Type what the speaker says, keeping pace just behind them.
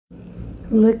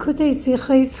Likutei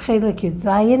Sichos Chelek Yud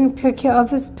Zayin Pirkei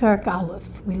Avos Perek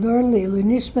Aleph. We learn Le'ilui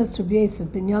Nishmas Rabbi Yosef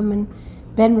Binyamin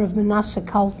ben Rav Menashe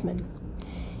Kaltman.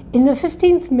 In the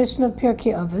 15th Mishnah of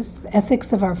Pirkei Avos, the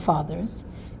ethics of our fathers,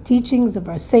 teachings of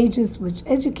our sages which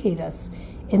educate us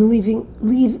in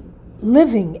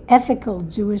living ethical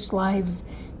Jewish lives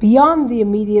beyond the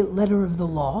immediate letter of the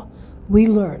law, we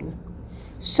learn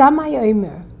Shammai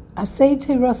Omer Asei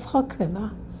Teiros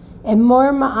Chokrena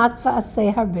Emor Ma'at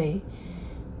Va'asei Harbe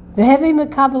V'hevei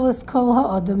mekabelas kol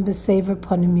ha'adam b'sever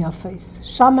panim yafes.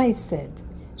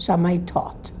 Shammai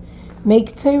taught,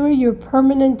 make Torah your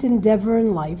permanent endeavor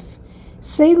in life,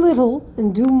 say little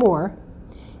and do more,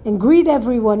 and greet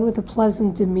everyone with a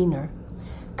pleasant demeanor.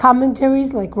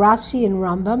 Commentaries like Rashi and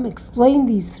Rambam explain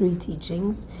these three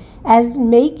teachings as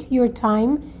make your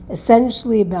time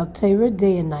essentially about Torah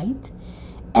day and night,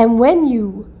 and when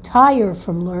you tire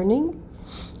from learning,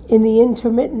 in the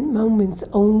intermittent moments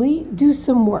only, do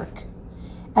some work.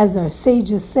 As our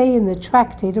sages say in the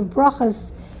Tractate of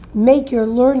Brachas, make your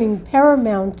learning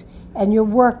paramount and your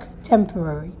work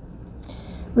temporary.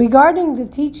 Regarding the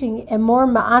teaching, Emor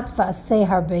Ma'at Va'asei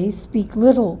Harbe, speak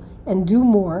little and do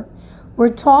more, we're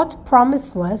taught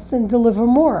promise less and deliver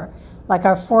more, like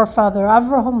our forefather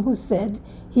Avraham, who said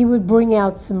he would bring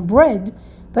out some bread,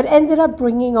 but ended up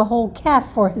bringing a whole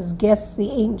calf for his guests,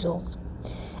 the angels.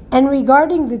 And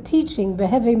regarding the teaching,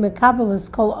 Behevei mekabelas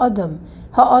kol adam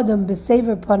ha'adam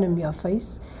b'sever panim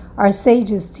yafes, our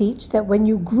sages teach that when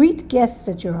you greet guests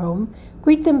at your home,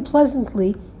 greet them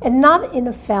pleasantly and not in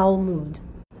a foul mood.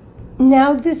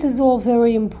 Now, this is all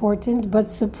very important but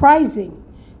surprising,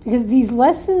 because these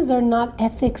lessons are not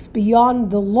ethics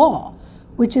beyond the law,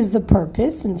 which is the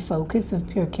purpose and focus of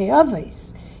Pirkei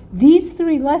Avos. These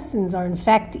three lessons are in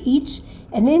fact each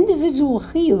an individual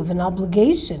chiyuv, an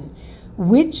obligation,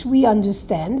 which we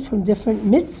understand from different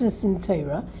mitzvahs in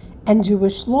Torah and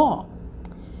Jewish law.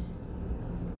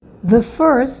 The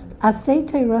first, Asei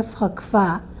Teiros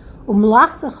Chakva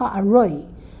Umlachtecha Aroi,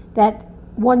 that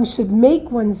one should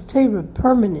make one's Torah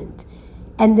permanent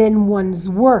and then one's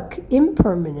work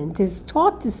impermanent, is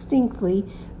taught distinctly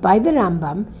by the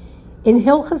Rambam in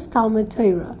Hilchas Talmud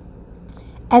Torah,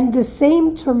 and the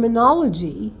same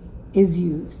terminology is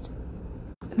used,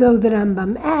 though the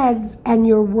Rambam adds, and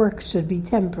your work should be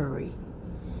temporary.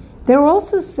 There are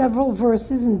also several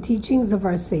verses and teachings of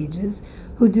our sages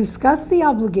who discuss the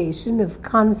obligation of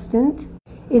constant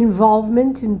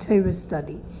involvement in Torah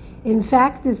study. In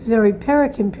fact, this very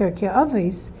perek in Pirkei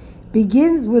Avos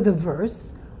begins with a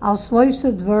verse, Al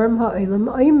shloisha dvarim ha'olam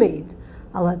oimed,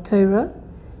 Al Torah,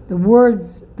 the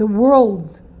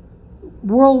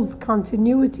world's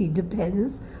continuity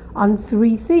depends on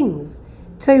three things.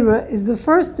 Torah is the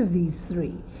first of these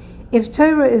three. If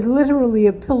Torah is literally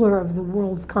a pillar of the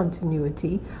world's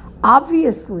continuity,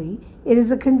 obviously it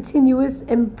is a continuous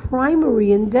and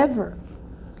primary endeavor.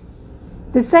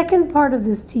 The second part of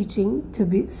this teaching,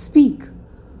 to speak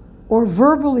or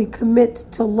verbally commit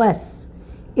to less,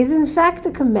 is in fact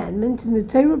a commandment in the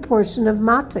Torah portion of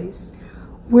Matos,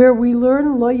 where we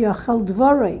learn Lo yachal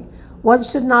dvarei. One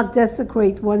should not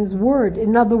desecrate one's word.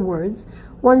 In other words,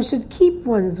 one should keep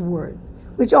one's word,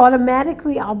 which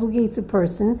automatically obligates a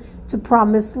person to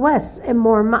promise less and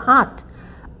more ma'at,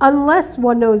 unless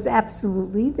one knows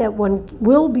absolutely that one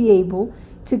will be able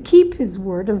to keep his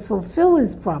word and fulfill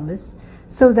his promise,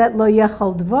 so that lo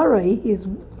yachal dvarei,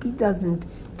 he doesn't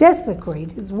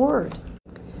desecrate his word.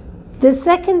 The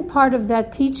second part of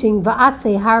that teaching,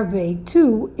 va'asei harbe,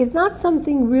 too, is not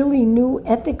something really new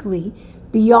ethically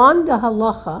beyond the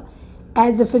halacha,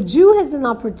 as if a Jew has an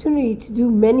opportunity to do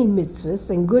many mitzvahs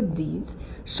and good deeds,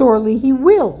 surely he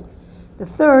will. The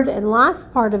third and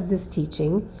last part of this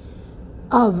teaching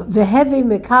of Vehevei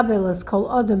mekabelas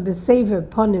kol adam b'sever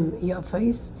panim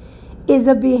yafes is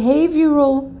a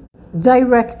behavioral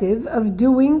directive of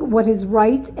doing what is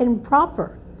right and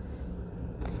proper.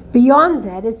 Beyond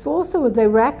that, it's also a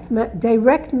direct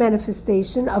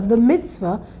manifestation of the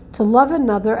mitzvah to love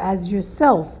another as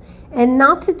yourself, and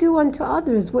not to do unto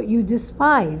others what you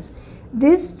despise.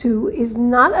 This, too, is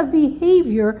not a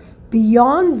behavior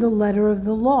beyond the letter of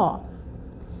the law.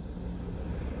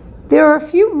 There are a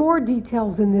few more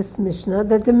details in this Mishnah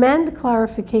that demand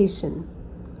clarification,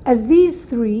 as these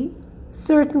three,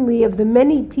 certainly of the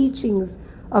many teachings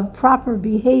of proper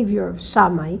behavior of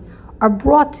Shammai, are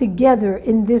brought together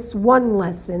in this one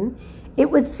lesson. It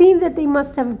would seem that they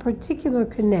must have a particular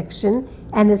connection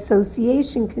and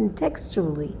association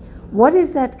contextually. What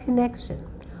is that connection?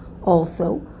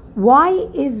 Also, why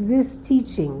is this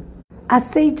teaching,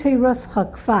 Asei Teiros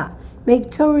Chakva, make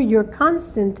Torah your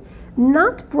constant,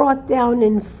 not brought down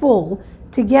in full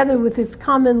together with its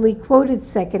commonly quoted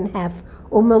second half,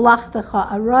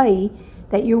 Umelachtecha arai,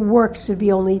 that your work should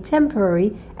be only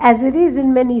temporary, as it is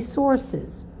in many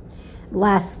sources.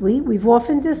 Lastly, we've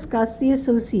often discussed the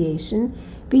association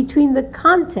between the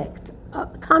content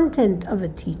of a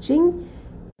teaching,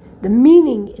 the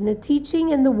meaning in a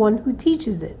teaching, and the one who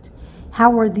teaches it.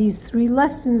 How are these three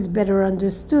lessons better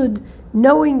understood,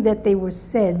 knowing that they were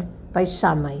said by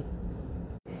Shammai?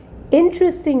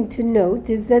 Interesting to note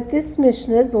is that this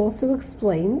Mishnah is also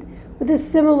explained with a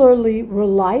similarly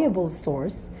reliable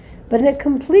source, but in a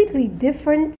completely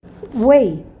different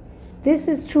way. This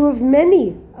is true of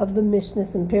many of the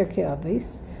Mishnahs in Pirkei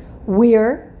Avos,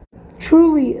 where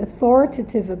truly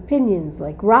authoritative opinions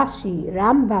like Rashi,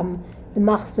 Rambam, the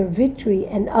Machzor Vitri,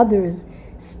 and others,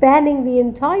 spanning the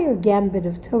entire gambit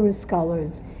of Torah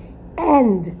scholars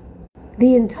and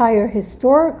the entire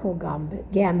historical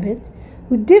gambit,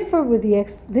 who differ with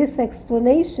this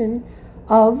explanation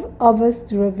of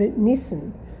Avos Rav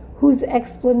Nissen, whose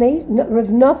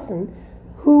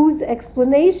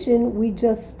explanation we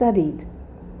just studied.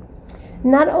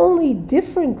 Not only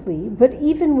differently, but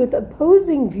even with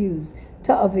opposing views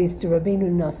to Avos Rabbeinu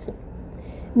Nassim.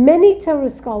 Many Torah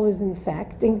scholars, in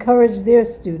fact, encourage their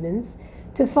students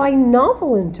to find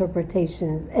novel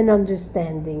interpretations and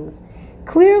understandings,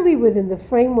 clearly within the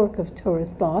framework of Torah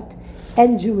thought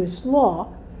and Jewish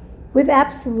law, with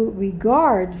absolute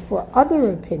regard for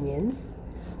other opinions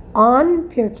on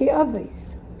Pirkei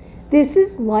Avos. This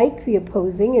is like the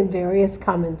opposing and various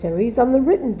commentaries on the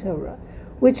written Torah,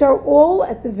 which are all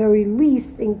at the very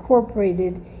least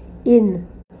incorporated in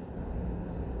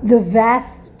the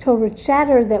vast Torah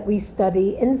chatter that we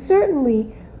study, and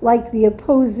certainly like the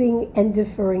opposing and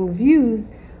differing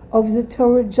views of the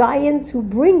Torah giants who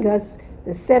bring us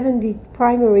the 70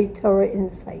 primary Torah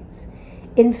insights.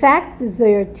 In fact, the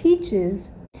Zohar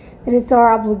teaches that it's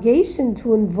our obligation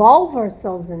to involve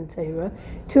ourselves in Torah,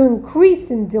 to increase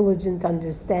in diligent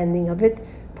understanding of it,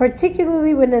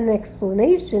 particularly when an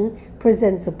explanation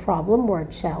presents a problem or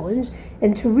a challenge,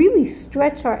 and to really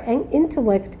stretch our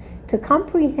intellect to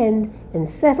comprehend and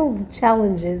settle the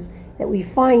challenges that we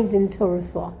find in Torah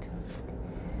thought.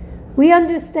 We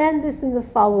understand this in the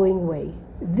following way.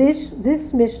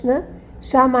 This Mishnah,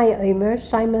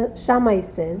 Shammai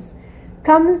says,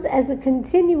 comes as a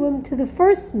continuum to the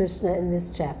first Mishnah in this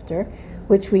chapter,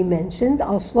 which we mentioned,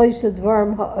 Al Shloisha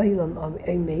Dvarim Ha'olam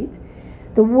Omed.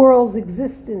 The world's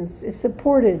existence is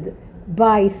supported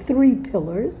by three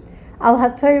pillars, Al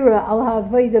HaTorah, Al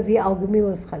HaAvodah, Al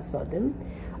Gemilas Chasodim,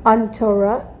 on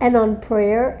Torah and on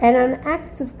prayer and on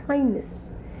acts of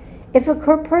kindness. If a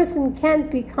person can't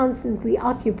be constantly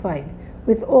occupied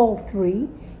with all three,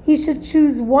 he should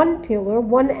choose one pillar,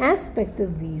 one aspect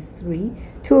of these three,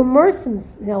 to immerse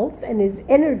himself and his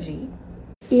energy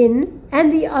in,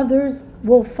 and the others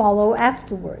will follow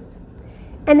afterwards.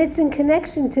 And it's in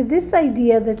connection to this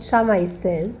idea that Shammai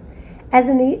says, as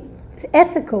an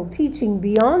ethical teaching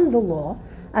beyond the law,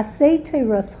 Asay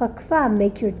Torahs Hakva,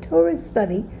 make your Torah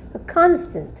study a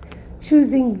constant,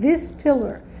 choosing this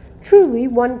pillar. Truly,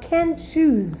 one can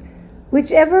choose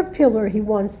whichever pillar he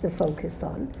wants to focus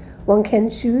on. One can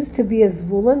choose to be a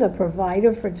Zvulun, a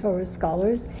provider for Torah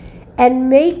scholars, and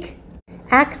make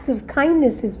acts of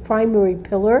kindness his primary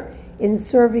pillar in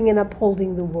serving and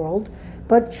upholding the world.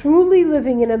 But truly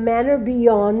living in a manner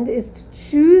beyond is to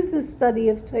choose the study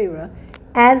of Torah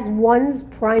as one's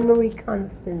primary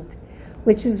constant,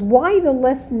 which is why the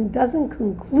lesson doesn't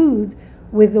conclude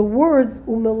with the words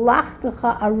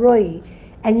Umelachtecha aroi,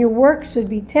 and your work should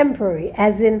be temporary,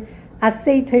 as in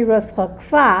Asay Torahs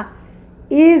Hakva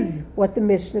is what the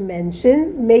Mishnah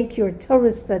mentions, make your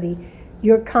Torah study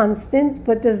your constant,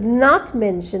 but does not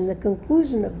mention the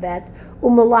conclusion of that,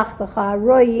 Umelachtecha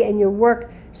aroi, and your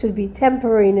work should be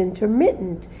temporary and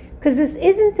intermittent, because this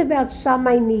isn't about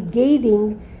Shammai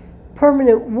negating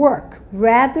permanent work.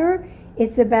 Rather,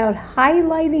 it's about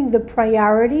highlighting the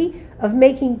priority of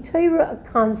making Torah a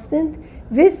constant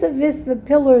vis-a-vis the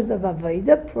pillars of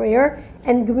Avodah, prayer,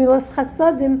 and Gemilas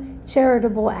Chasodim,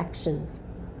 charitable actions.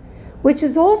 Which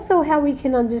is also how we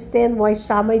can understand why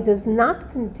Shammai does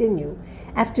not continue,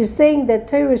 after saying that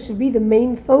Torah should be the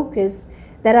main focus,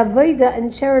 that Avodah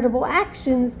and charitable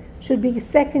actions should be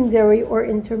secondary or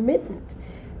intermittent.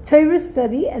 Torah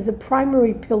study as a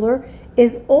primary pillar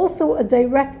is also a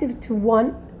directive to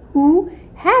one who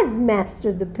has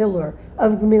mastered the pillar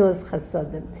of Gemilas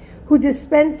Chasodim, who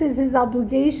dispenses his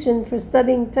obligation for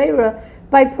studying Torah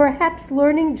by perhaps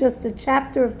learning just a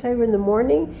chapter of Torah in the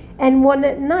morning and one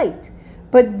at night.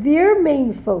 But their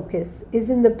main focus is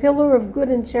in the pillar of good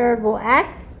and charitable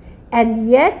acts, and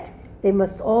yet they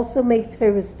must also make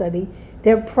Torah study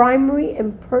their primary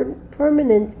and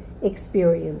permanent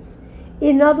experience.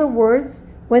 In other words,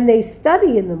 when they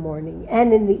study in the morning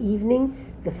and in the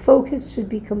evening, the focus should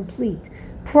be complete,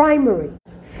 primary,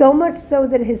 so much so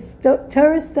that his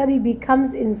Torah study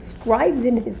becomes inscribed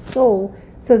in his soul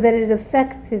so that it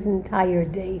affects his entire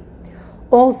day.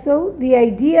 Also, the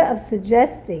idea of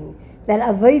suggesting that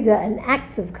avodah and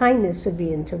acts of kindness should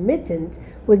be intermittent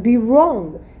would be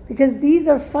wrong, because these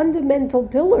are fundamental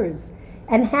pillars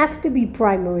and have to be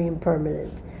primary and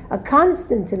permanent, a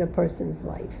constant in a person's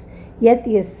life. Yet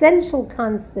the essential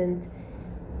constant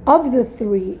of the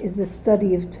three is the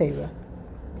study of Torah.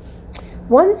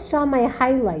 Once Shammai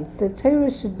highlights that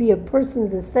Torah should be a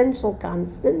person's essential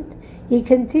constant, he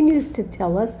continues to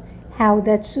tell us how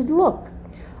that should look.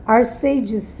 Our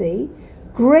sages say,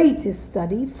 great is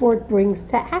study, for it brings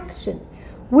to action,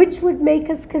 which would make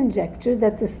us conjecture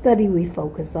that the study we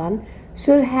focus on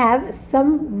should have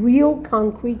some real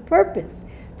concrete purpose,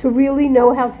 to really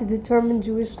know how to determine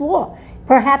Jewish law,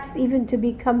 perhaps even to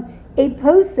become a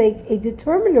posek, a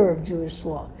determiner of Jewish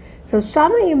law. So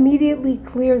Shammai immediately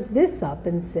clears this up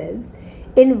and says,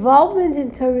 involvement in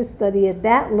Torah study at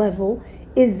that level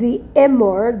is the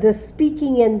emor, the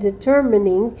speaking and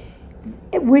determining,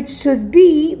 which should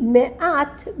be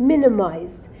me'at,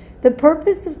 minimized. The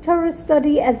purpose of Torah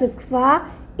study as a kva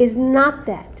is not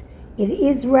that. It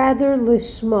is rather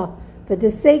lishma, for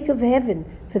the sake of heaven,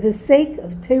 for the sake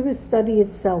of Torah study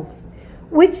itself,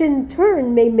 which in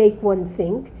turn may make one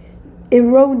think,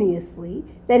 erroneously,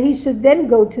 that he should then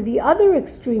go to the other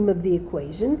extreme of the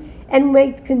equation and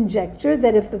make conjecture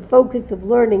that if the focus of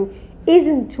learning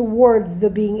isn't towards the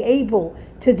being able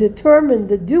to determine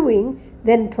the doing,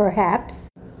 then perhaps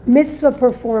mitzvah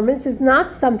performance is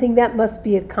not something that must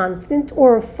be a constant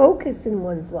or a focus in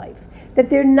one's life, that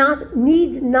there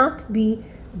need not be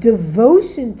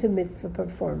devotion to mitzvah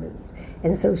performance.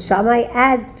 And so Shammai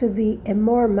adds to the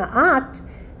emor ma'at,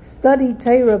 study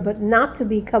Torah, but not to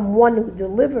become one who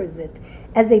delivers it,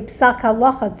 as a psak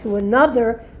halacha to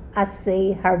another,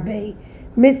 aseh harbe.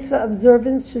 Mitzvah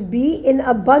observance should be in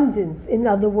abundance. In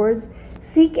other words,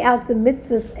 seek out the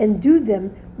mitzvahs and do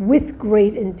them with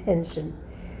great intention.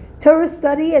 Torah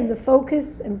study and the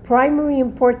focus and primary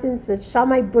importance that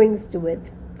Shammai brings to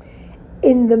it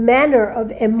in the manner of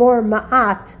emor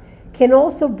ma'at can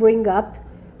also bring up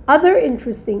other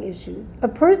interesting issues. A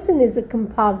person is a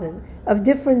composite of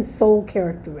different soul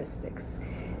characteristics.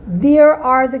 There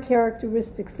are the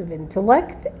characteristics of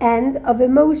intellect and of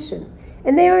emotion,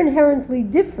 and they are inherently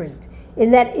different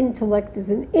in that intellect is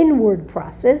an inward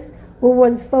process where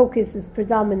one's focus is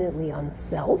predominantly on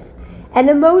self, and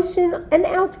emotion an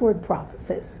outward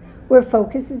process where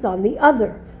focus is on the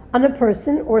other, on a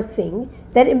person or thing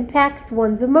that impacts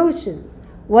one's emotions.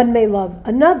 One may love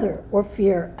another or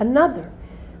fear another.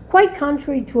 Quite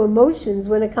contrary to emotions,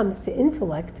 when it comes to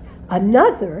intellect,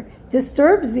 another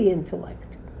disturbs the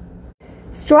intellect.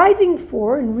 Striving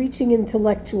for and reaching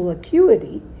intellectual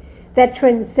acuity that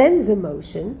transcends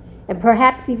emotion and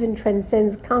perhaps even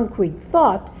transcends concrete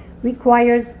thought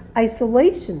requires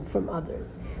isolation from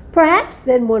others. Perhaps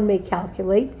then one may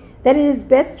calculate that it is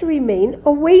best to remain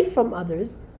away from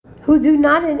others who do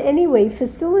not in any way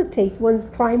facilitate one's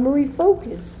primary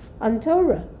focus on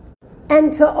Torah,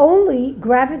 and to only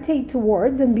gravitate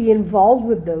towards and be involved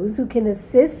with those who can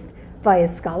assist via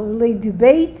scholarly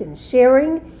debate and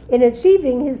sharing in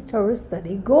achieving his Torah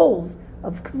study goals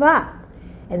of kva.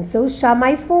 And so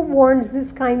Shammai forewarns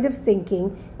this kind of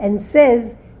thinking and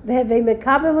says, "V'heve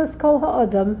mekabelas kol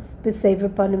ha'adam b'sever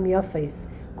panim yafes."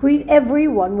 Greet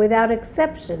everyone without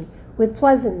exception with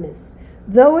pleasantness.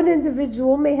 Though an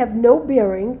individual may have no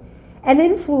bearing and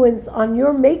influence on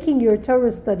your making your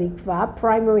Torah study kva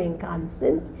primary and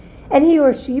constant, and he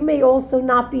or she may also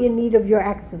not be in need of your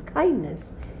acts of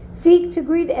kindness, seek to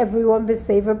greet everyone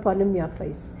b'sever panim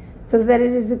yafes, so that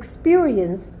it is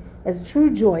experienced as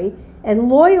true joy and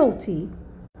loyalty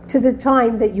to the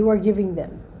time that you are giving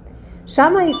them.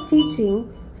 Shammai's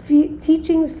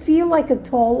teachings feel like a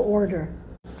tall order.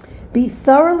 Be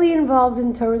thoroughly involved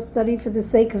in Torah study for the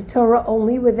sake of Torah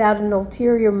only, without an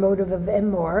ulterior motive of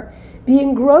emor. Be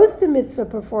engrossed in mitzvah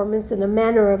performance in a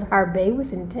manner of harbe,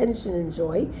 with intention and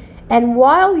joy. And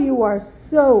while you are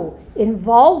so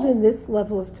involved in this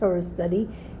level of Torah study,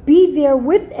 be there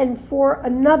with and for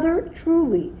another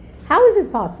truly. How is it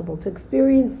possible to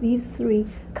experience these three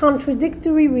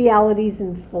contradictory realities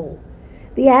in full?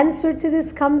 The answer to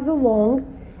this comes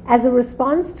along as a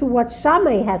response to what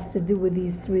Shammai has to do with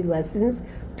these three lessons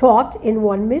taught in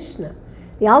one Mishnah.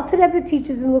 The Alter Rebbe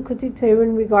teaches in Likutei Torah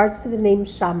in regards to the name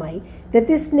Shammai that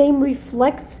this name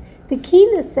reflects the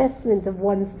keen assessment of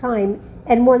one's time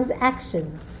and one's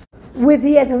actions. with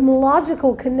the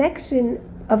etymological connection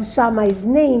of Shammai's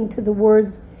name to the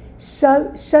words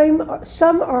Sham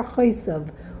or Chosov,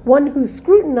 one who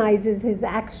scrutinizes his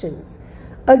actions.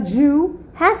 A Jew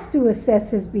has to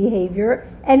assess his behavior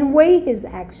and weigh his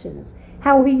actions,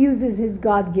 how he uses his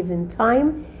God-given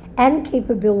time and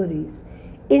capabilities.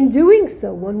 In doing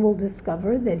so, one will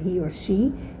discover that he or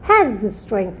she has the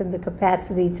strength and the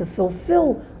capacity to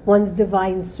fulfill one's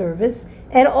divine service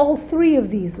at all three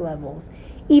of these levels,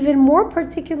 even more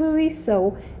particularly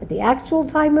so at the actual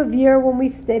time of year when we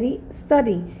study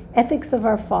ethics of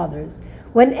our fathers,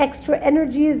 when extra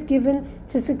energy is given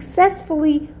to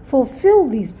successfully fulfill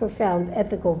these profound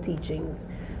ethical teachings.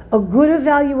 A good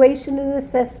evaluation and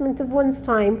assessment of one's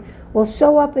time will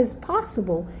show up as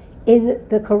possible in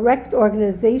the correct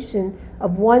organization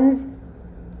of one's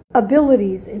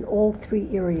abilities in all three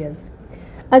areas.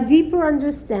 A deeper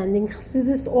understanding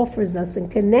Chassidus offers us in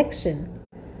connection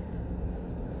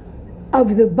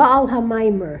of the Baal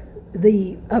HaMaimer,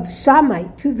 of Shammai,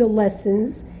 to the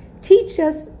lessons, teach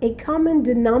us a common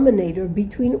denominator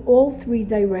between all three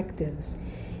directives.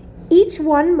 Each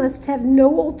one must have no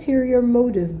ulterior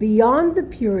motive beyond the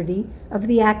purity of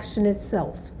the action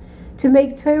itself. To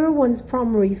make Torah one's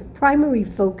primary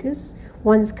focus,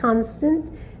 one's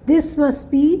constant, this must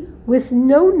be with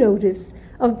no notice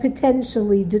of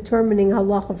potentially determining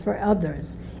halacha for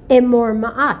others. Emor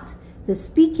ma'at, the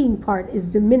speaking part is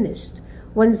diminished.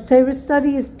 One's Torah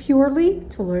study is purely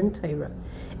to learn Torah.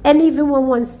 And even when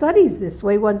one studies this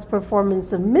way, one's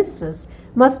performance of mitzvahs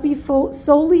must be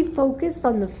solely focused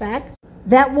on the fact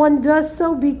that one does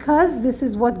so because this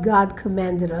is what God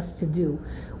commanded us to do.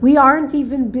 We aren't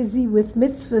even busy with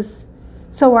mitzvahs,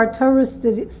 so our Torah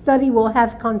study will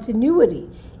have continuity.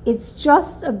 It's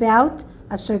just about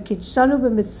Asher kitshanu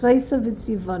b'mitzvaysav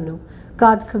v'tzivanu.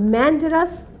 God commanded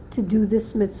us to do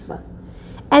this mitzvah.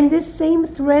 And this same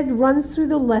thread runs through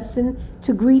the lesson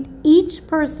to greet each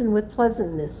person with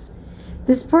pleasantness.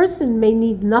 This person may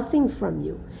need nothing from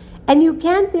you, and you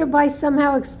can't thereby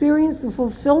somehow experience the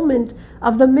fulfillment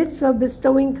of the mitzvah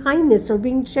bestowing kindness or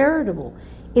being charitable.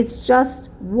 It's just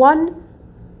one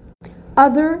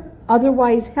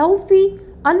otherwise healthy,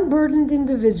 unburdened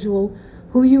individual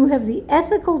who you have the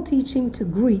ethical teaching to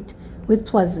greet with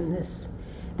pleasantness.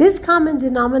 This common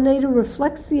denominator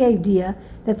reflects the idea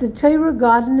that the Torah,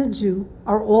 God, and the Jew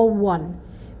are all one,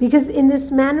 because in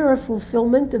this manner of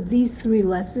fulfillment of these three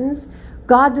lessons,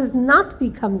 God does not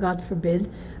become, God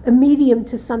forbid, a medium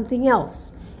to something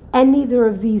else, and neither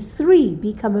of these three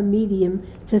become a medium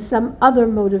to some other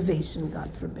motivation,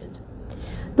 God forbid.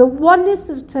 The oneness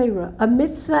of Torah, a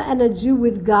mitzvah, and a Jew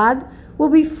with God will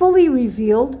be fully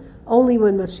revealed only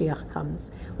when Mashiach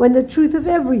comes, when the truth of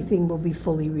everything will be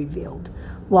fully revealed.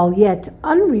 While yet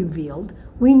unrevealed,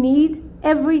 we need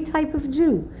every type of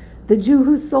Jew. The Jew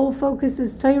whose sole focus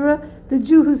is Torah, the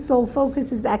Jew whose sole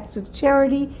focus is acts of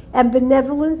charity and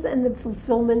benevolence and the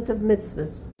fulfillment of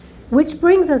mitzvahs. Which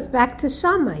brings us back to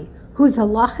Shammai, whose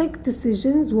halachic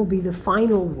decisions will be the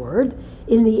final word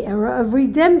in the era of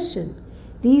redemption.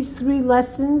 These three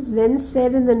lessons, then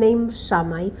said in the name of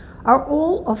Shammai, are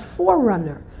all a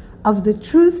forerunner of the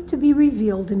truth to be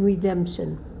revealed in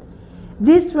redemption.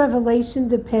 This revelation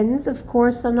depends, of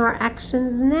course, on our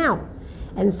actions now.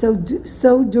 And so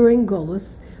during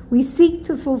Golus, we seek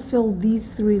to fulfill these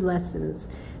three lessons.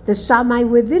 The Shammai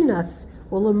within us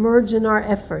will emerge in our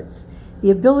efforts.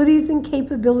 The abilities and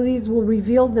capabilities will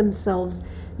reveal themselves,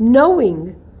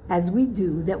 knowing, as we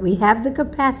do, that we have the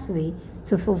capacity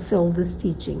to fulfill this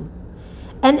teaching.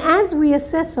 And as we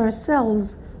assess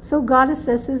ourselves, so God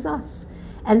assesses us.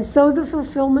 And so the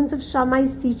fulfillment of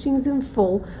Shammai's teachings in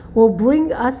full will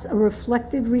bring us a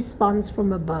reflected response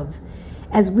from above.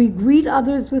 As we greet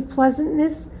others with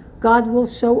pleasantness, God will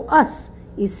show us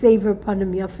Yisever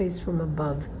Panim Yafes from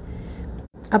above.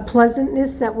 A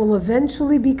pleasantness that will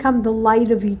eventually become the light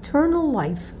of eternal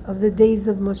life of the days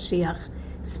of Moshiach,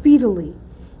 speedily,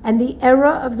 and the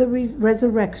era of the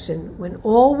resurrection, when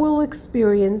all will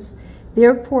experience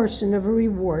their portion of a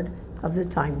reward of the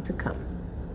time to come.